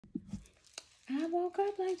I woke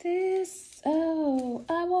up like this. Oh,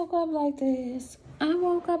 I woke up like this. I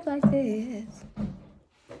woke up like this.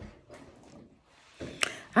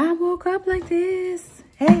 I woke up like this.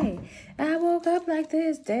 Hey, I woke up like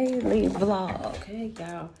this daily vlog. Hey,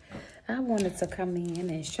 y'all. I wanted to come in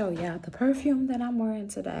and show y'all the perfume that I'm wearing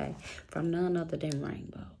today from none other than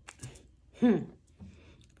Rainbow.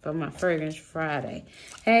 For my Fragrance Friday.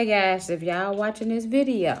 Hey, guys, if y'all watching this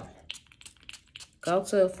video, go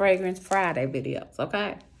to Fragrance Friday videos,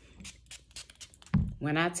 okay?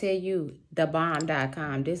 When I tell you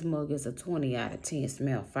thebomb.com, this mug is a 20 out of 10.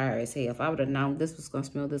 Smell fire as hell. If I would have known this was going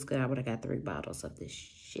to smell this good, I would have got 3 bottles of this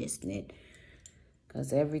shiznit.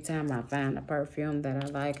 Because every time I find a perfume that I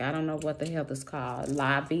like, I don't know what the hell it's called.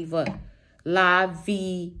 La Vie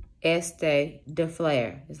Este de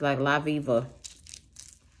Flare. It's like La Viva.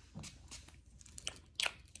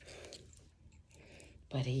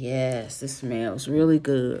 But yes, it smells really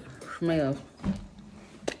good. Smells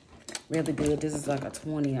really good. This is like a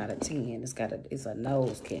 20 out of 10. It's a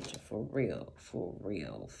nose catcher for real, for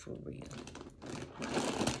real, for real.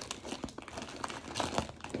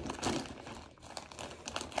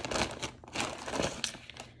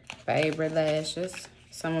 Favorite lashes.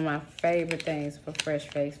 Some of my favorite things for Fresh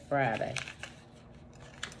Face Friday.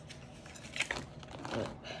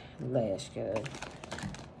 Lash good.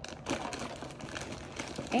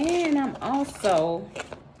 And I'm also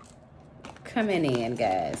coming in,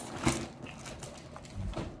 guys.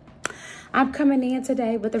 I'm coming in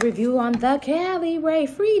today with a review on the Cali Ray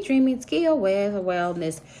Free Dreaming Skill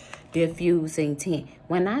Wellness Diffusing Tint.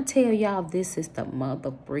 When I tell y'all this is the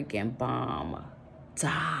mother freaking bomb.com.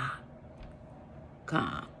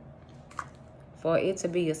 For it to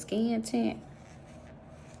be a skin tint,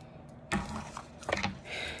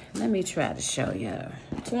 let me try to show y'all.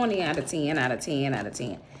 20 out of 10 out of 10 out of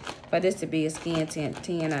 10. For this to be a skin tint,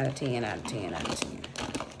 10 out of 10 out of 10 out of 10.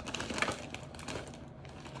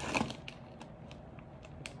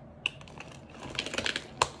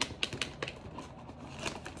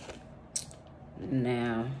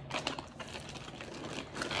 Now,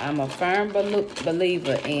 I'm a firm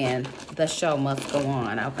believer in the show must go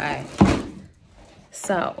on, okay?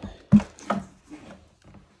 So,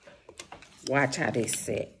 watch how this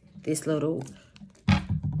set. This little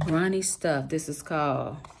runny stuff, this is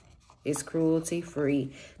called, it's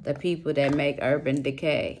cruelty-free. The people that make Urban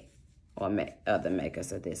Decay, or make other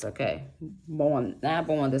makers of this, okay? Not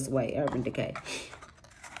born this way, Urban Decay.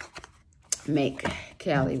 Make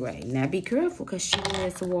Cali Ray. Now be careful because she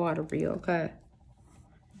is watery, okay?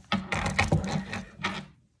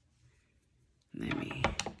 Let me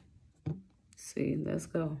see. Let's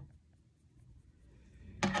go.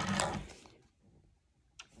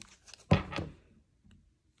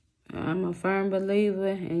 I'm a firm believer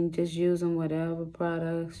in just using whatever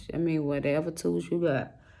products, whatever tools you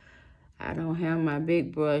got. I don't have my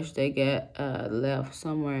big brush. They got left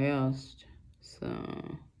somewhere else. So,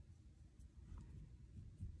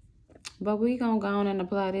 but we gonna go on and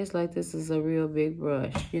apply this like this is a real big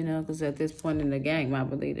brush, you know, because at this point in the game, I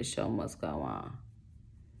believe the show must go on.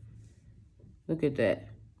 Look at that.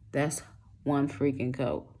 That's one freaking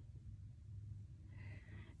coat.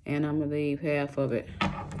 And I'm gonna leave half of it.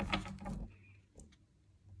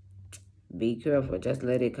 Be careful, just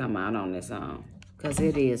let it come out on its own, because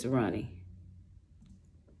it is runny.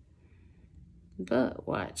 But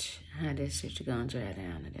watch how this shit gonna dry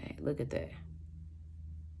down today. Look at that.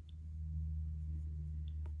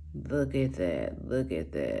 Look at that, look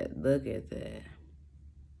at that, look at that.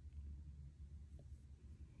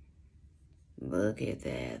 Look at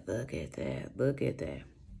that, look at that, look at that.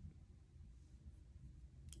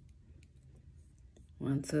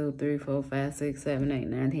 1, 2, 3, 4, 5, 6, 7, 8,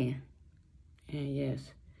 9, 10. And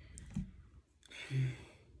yes.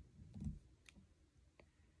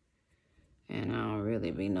 And I don't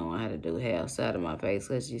really be knowing how to do half side of my face,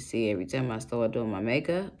 because you see every time I start doing my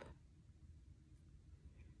makeup,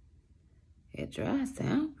 it dries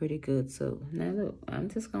down pretty good too. Now look, I'm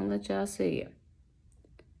just gonna let y'all see it.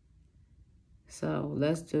 So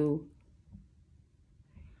let's do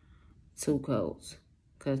 2 coats.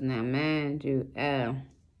 Because now, mind you,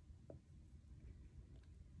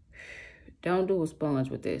 don't do a sponge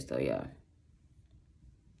with this though, y'all.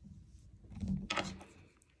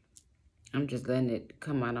 I'm just letting it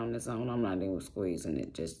come out on its own. I'm not even squeezing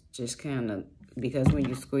it. Just kind of, because when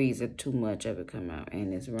you squeeze it, too much of it come out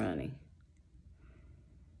and it's running.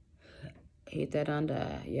 Hit that under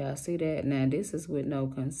eye. Y'all see that? Now, this is with no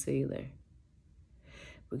concealer.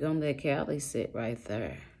 We're going to let Cali sit right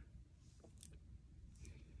there.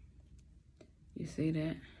 You see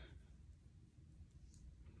that?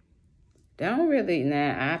 Don't really,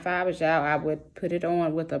 now, if I was y'all, I would put it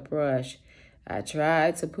on with a brush. I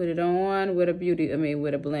tried to put it on with a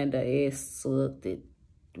with a blender. It sucked it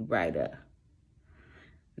right up.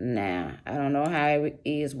 Now, I don't know how it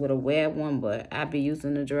is with a wet one, but I be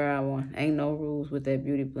using the dry one. Ain't no rules with that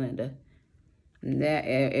beauty blender. That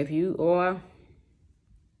if you are,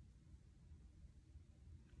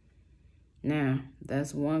 now,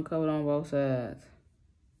 that's one coat on both sides.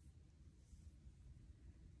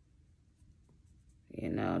 You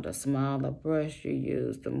know, the smaller brush you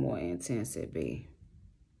use, the more intense it be.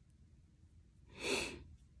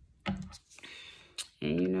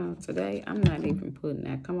 And you know, today, I'm not even putting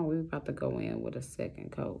that. Come on, we're about to go in with a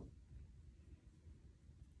second coat.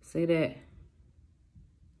 See that?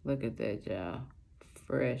 Look at that, y'all.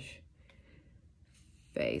 Fresh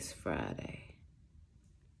Face Friday.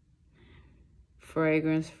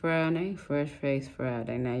 Fragrance Friday, Fresh Face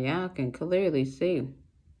Friday. Now, y'all can clearly see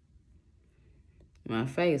my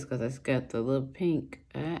face because it's got the little pink.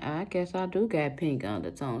 I guess I do got pink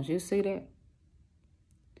undertones. You see that?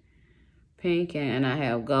 Pink, and I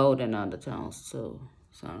have golden undertones too.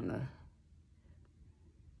 So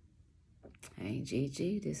hey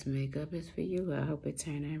Gigi, this makeup is for you. I hope it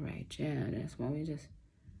turned out right. Yeah, that's what we just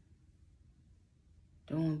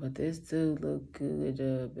doing. But this do look good,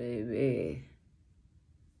 baby.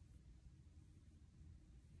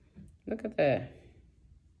 Look at that.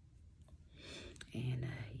 And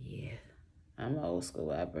yeah, I'm old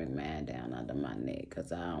school. I bring mine down under my neck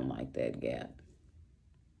because I don't like that gap.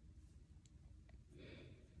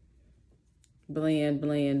 Blend,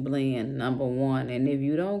 blend, blend, number one. And if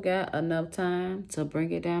you don't got enough time to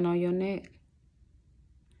bring it down on your neck,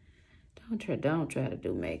 don't try to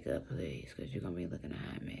do makeup, please, because you're going to be looking a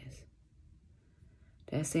hot mess.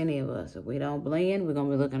 That's any of us. If we don't blend, we're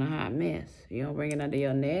going to be looking a hot mess. You don't bring it under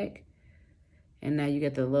your neck, and now you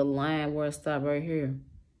get the little line where it stops right here.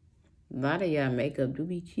 A lot of y'all makeup do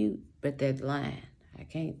be cute, but that line, I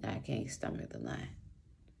can't stomach the line.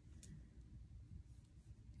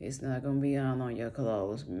 It's not going to be on your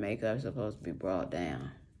clothes. Makeup's supposed to be brought down.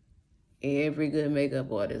 Every good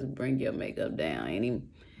makeup artist bring your makeup down.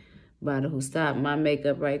 Anybody who stopped my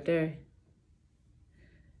makeup right there,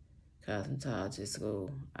 cosmetology school,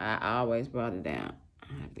 I always brought it down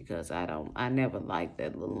because I never liked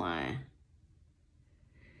that little line.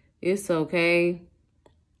 It's okay,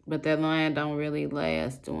 but that line don't really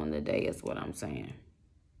last during the day is what I'm saying.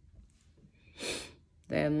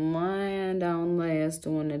 That line don't last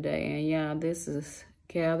during the day. And y'all, this is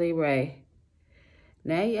Cali Ray.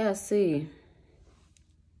 Now y'all see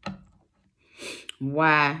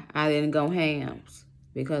why I didn't go hams.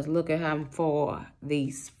 Because look at how far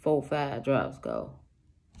these 4-5 drops go.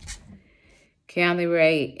 Cali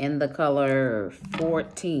Ray in the color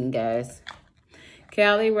 14, guys.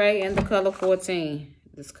 Cali Ray in the color 14.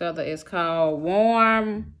 This color is called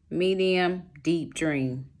Warm, Medium, Deep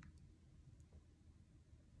Dream.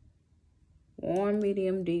 Warm,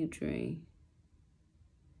 medium, deep dream.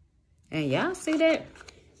 And y'all see that?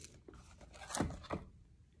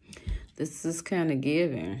 This is kind of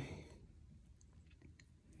giving.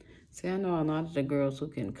 See, I know a lot of the girls who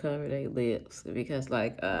can cover their lips because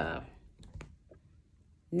like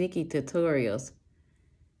Nikki Tutorials,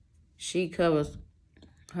 she covers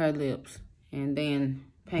her lips and then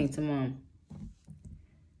paints them on.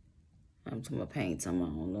 I'm talking about paint them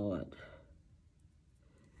on, Lord.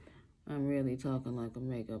 I'm really talking like a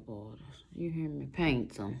makeup artist. You hear me?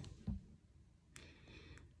 Paint them.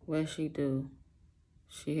 What she do?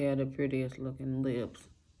 She had the prettiest looking lips.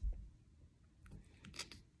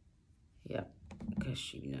 Yep, because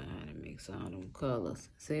she know how to mix all them colors.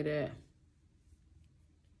 See that?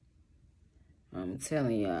 I'm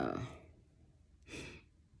telling y'all.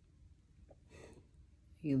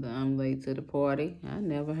 Either I'm late to the party. I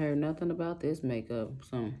never heard nothing about this makeup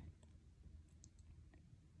song.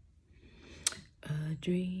 A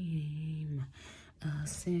dream, a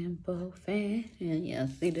simple fan. Y'all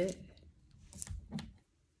see that?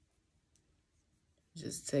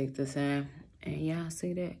 Just take the time. And y'all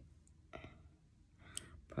see that?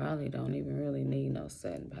 Probably don't even really need no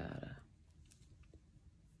setting powder.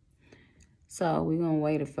 So we're going to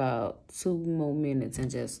wait about 2 more minutes and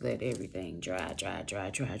just let everything dry.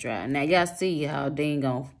 Now y'all see how dang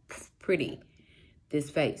on pretty this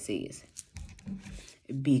face is.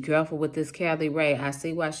 Be careful with this Cali Ray. I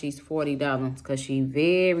see why she's $40 because she's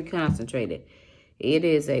very concentrated. It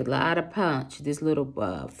is a lot of punch. This little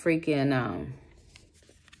freaking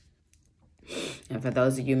and for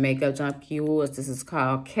those of you makeup junkies, this is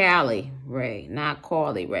called Cali Ray, not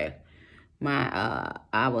Carly Ray.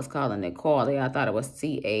 I was calling it Carly. I thought it was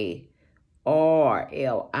C-A-R-L-I.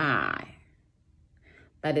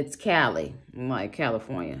 But it's Cali, like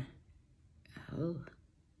California. Oh.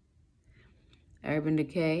 Urban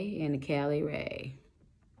Decay and the Cali Ray.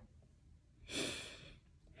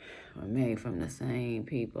 We're made from the same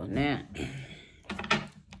people. Now,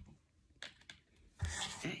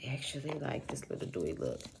 I actually like this little dewy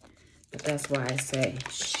look. But that's why I say,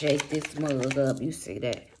 shake this mug up. You see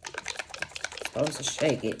that? Supposed to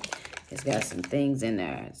shake it. It's got some things in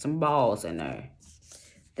there, some balls in there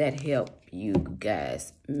that help you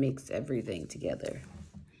guys mix everything together.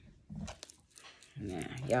 Now,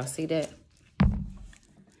 y'all see that?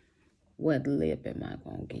 What lip am I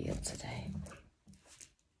gonna give today?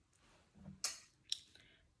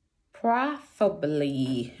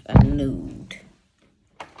 Preferably a nude.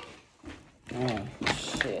 Oh,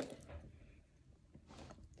 shit.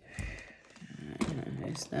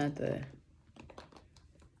 It's not the...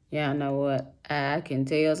 Y'all know what? I can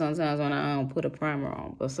tell sometimes when I don't put a primer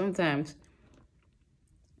on. But sometimes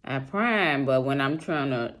I prime, but when I'm trying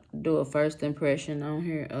to do a first impression on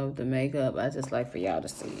here of the makeup, I just like for y'all to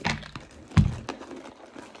see it.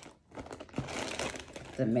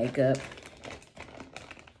 The makeup.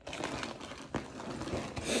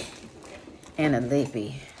 And a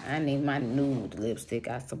lippy. I need my nude lipstick.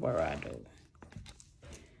 I swear I do.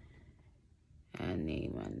 I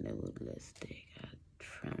need my nude lipstick. I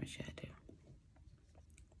promise you I do.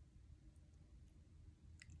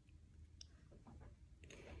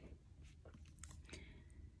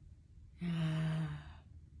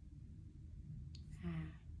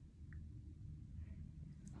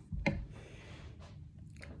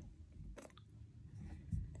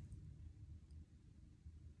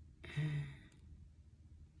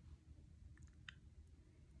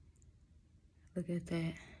 Look at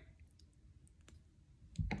that.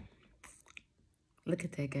 Look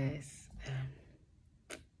at that, guys.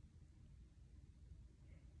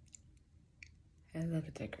 And look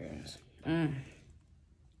at that, girls. Now,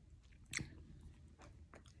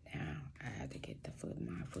 I have to get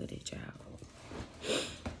my footage out.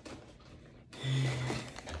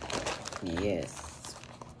 Yes.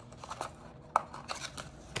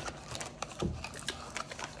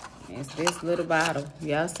 It's this little bottle.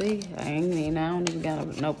 Y'all see? I don't even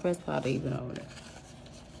got no press powder even over there.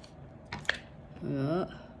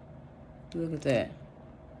 Look at that.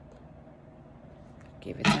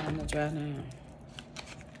 Give it time to dry down.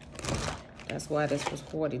 That's why this was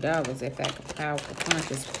 $40. If that powerful punch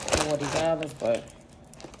is $40, but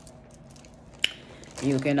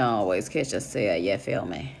you can always catch a sale, you feel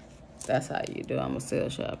me? That's how you do. I'm a sale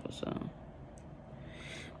shopper, so.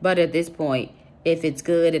 But at this point, if it's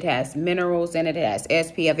good, it has minerals in it, it has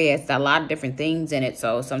SPF, it has a lot of different things in it,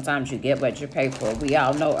 so sometimes you get what you pay for. We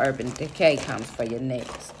all know Urban Decay comes for your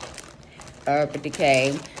next. Urban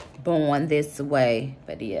Decay, Born This Way,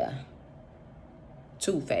 but yeah.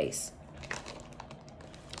 Too Faced,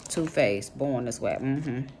 Born This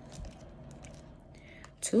Way,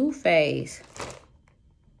 Too Faced.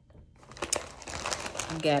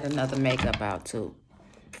 Got another makeup out too.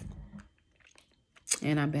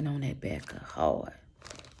 And I've been on that Becca hard.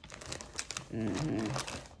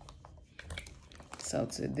 So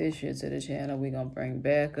to this year to the channel, we're going to bring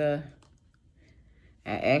Becca. I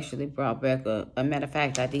actually brought Becca. A matter of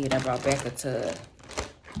fact, I did. I brought Becca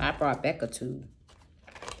to...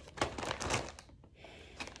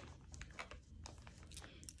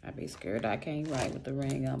 I'd be scared I can't write with the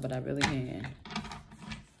ring on, but I really can.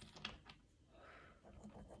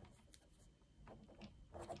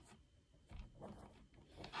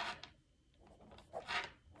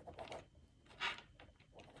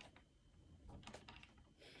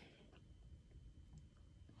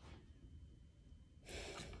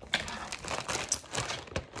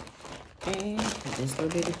 And this little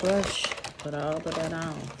bitty brush, put all of that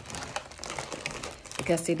on.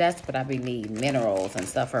 Because see, that's what I be needing, minerals and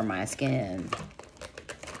stuff for my skin.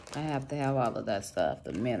 I have to have all of that stuff,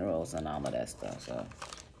 the minerals and all of that stuff, so.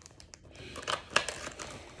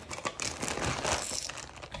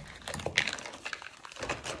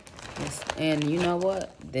 And you know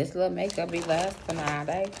what? This little makeup be lasting all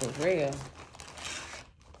day, for real.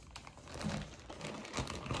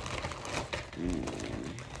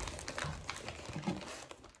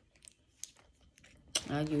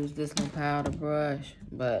 I use this little powder brush,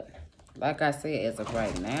 but like I said, as of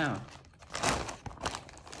right now,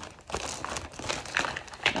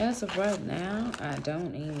 I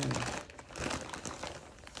don't even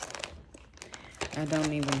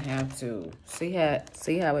have to. See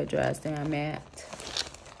how it dries down matte?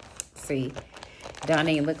 See, don't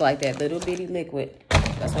even look like that little bitty liquid.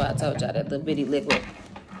 That's why I told y'all that little bitty liquid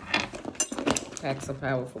packs a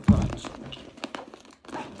powerful punch.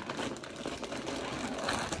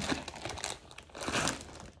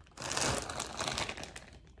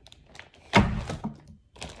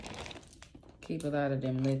 keep a lot of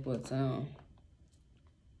them liquids on.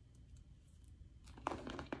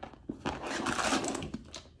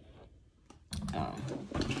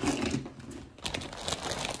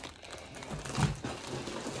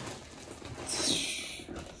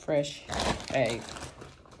 Fresh egg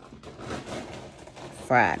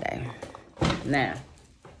Friday. Now,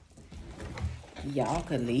 y'all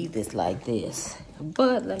could leave this like this,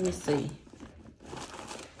 but let me see.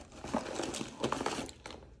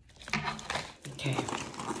 Okay.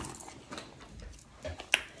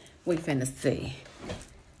 We finna see.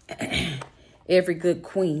 Every good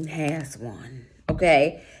queen has one.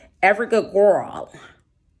 Okay? Every good girl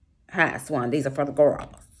has one. These are for the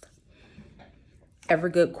girls. Every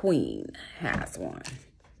good queen has one.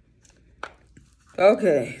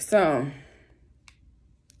 Okay, so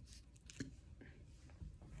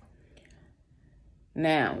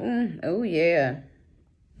now, oh yeah.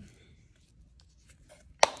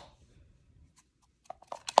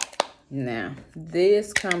 Now,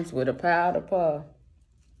 this comes with a powder puff.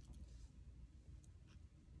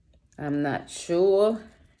 I'm not sure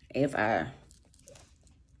if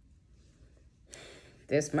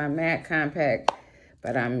this is my matte compact,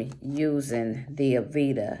 but I'm using the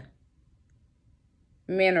Avita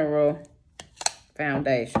Mineral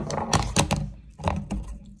Foundation.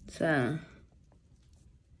 So,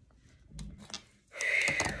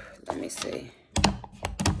 let me see.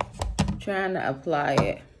 Trying to apply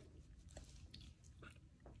it.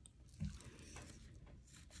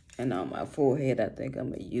 And on my forehead, I think I'm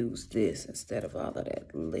going to use this instead of all of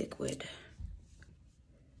that liquid.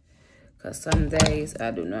 Because some days,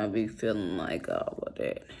 I do not be feeling like all of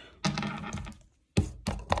that.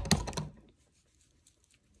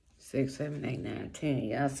 6, 7, 8, 9, 10.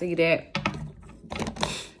 Y'all see that?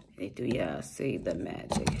 Hey, do y'all see the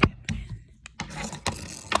magic happening?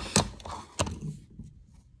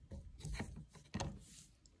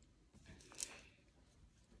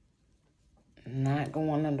 Not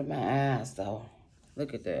going under my eyes, though.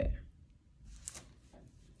 Look at that.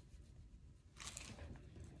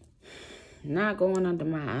 Not going under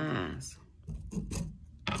my eyes.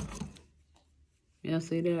 Y'all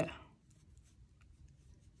see that?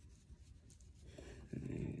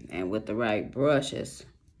 And with the right brushes,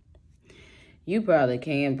 you probably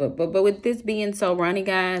can. But with this being so runny,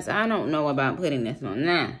 guys, I don't know about putting this on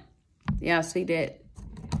now. Y'all see that?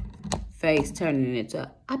 Face turning into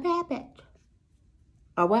a bad bitch.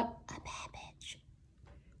 Or what? A bad bitch.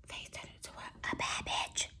 Face turning into a bad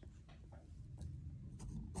bitch.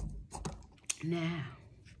 Now,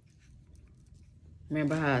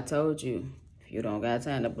 remember how I told you, if you don't got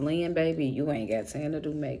time to blend, baby, you ain't got time to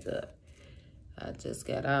do makeup. I just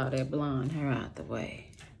got all that blonde hair out the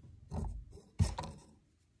way.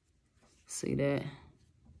 See that?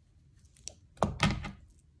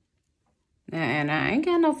 Now, and I ain't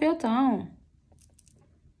got no filter on.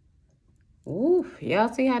 Ooh,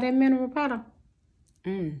 y'all see how that mineral powder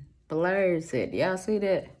blurs it. Y'all see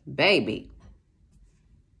that? Baby.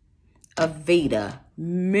 Avita.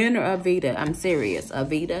 Mineral Avita. I'm serious.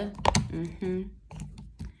 Avita.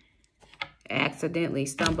 Accidentally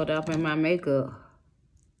stumbled up in my makeup.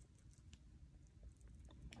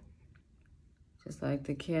 Just like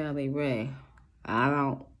the Cali Ray. I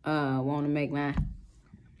don't want to make my...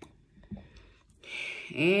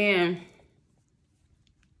 And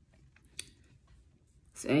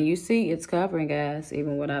you see it's covering, guys,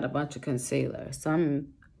 even without a bunch of concealer. Some,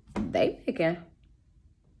 they making...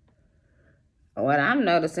 What I'm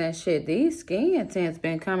noticing, shit, these skin tints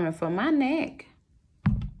been coming from my neck.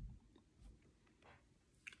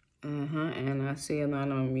 And I see a lot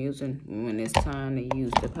of them using when it's time to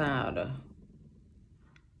use the powder.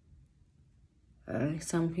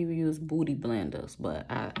 Some people use booty blenders, but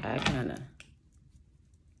I kind of...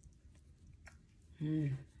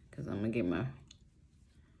 Because I'm going to get my...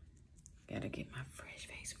 Gotta get my Fresh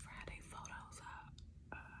Face Friday photos up.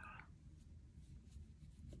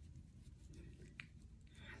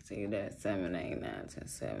 See that? 7, 8, 9, 10.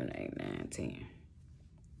 7, 8, 9, 10.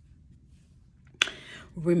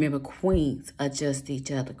 Remember, queens adjust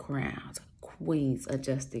each other crowns. Queens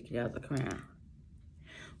adjust each other crowns.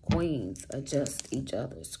 Queens adjust each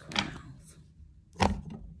other's crowns.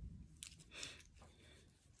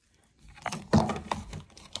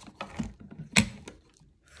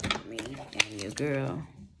 For me and your girl.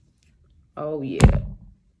 Oh, yeah.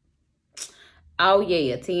 Oh,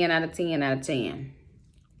 yeah. 10 out of 10 out of 10.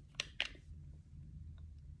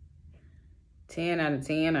 10 out of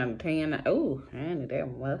 10 out of 10. Oh, I need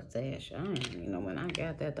that mustache. I don't even know when I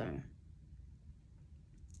got that thing.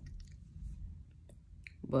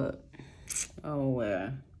 But, oh,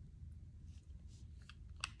 well.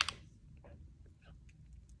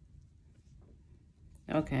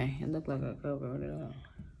 Okay, it looked like I covered it up.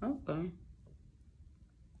 Okay.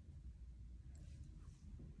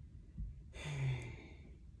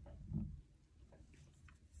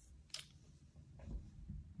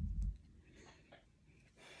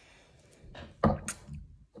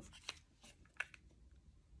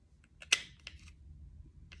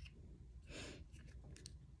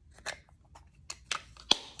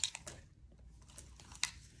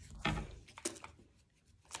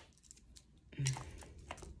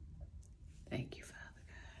 Thank you, Father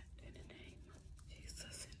God, in the name of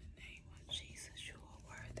Jesus, in the name of Jesus, you are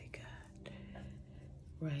worthy, God.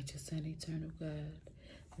 Righteous and eternal God.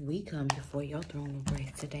 We come before your throne of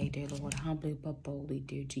grace today, dear Lord, humbly but boldly,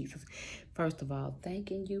 dear Jesus. First of all,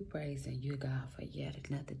 thanking you, praising you, God, for yet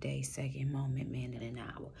another day, second moment, minute, and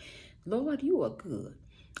hour. Lord, you are good,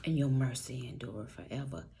 and your mercy endure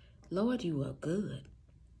forever. Lord, you are good.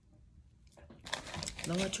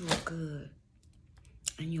 Lord, you are good,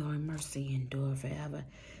 and your mercy endure forever.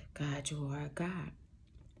 God, you are a God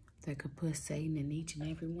that could put Satan in each and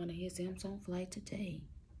every one of his imps on flight today.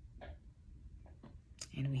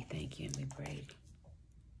 And we thank you and we praise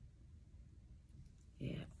you.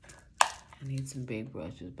 Yeah. I need some big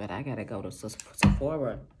brushes, but I gotta go to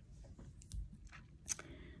Sephora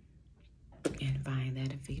and find that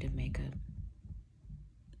Avita makeup.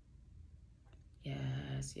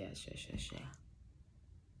 Yes. Yeah.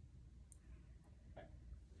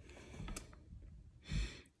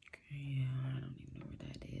 Yeah, I don't even know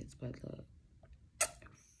where that is, but look.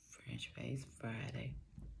 French Face Friday.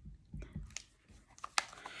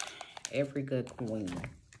 Every good queen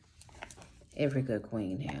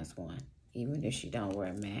has one. Even if she don't wear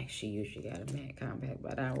a MAC, she usually got a MAC compact,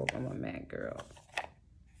 but I'm a MAC girl.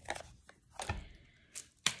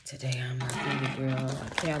 Today I'm a Vivi girl, a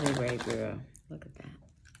Cali Ray girl. Look at that.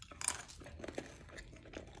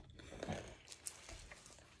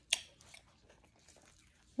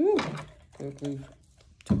 Woo. Good grief.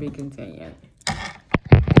 To be continued.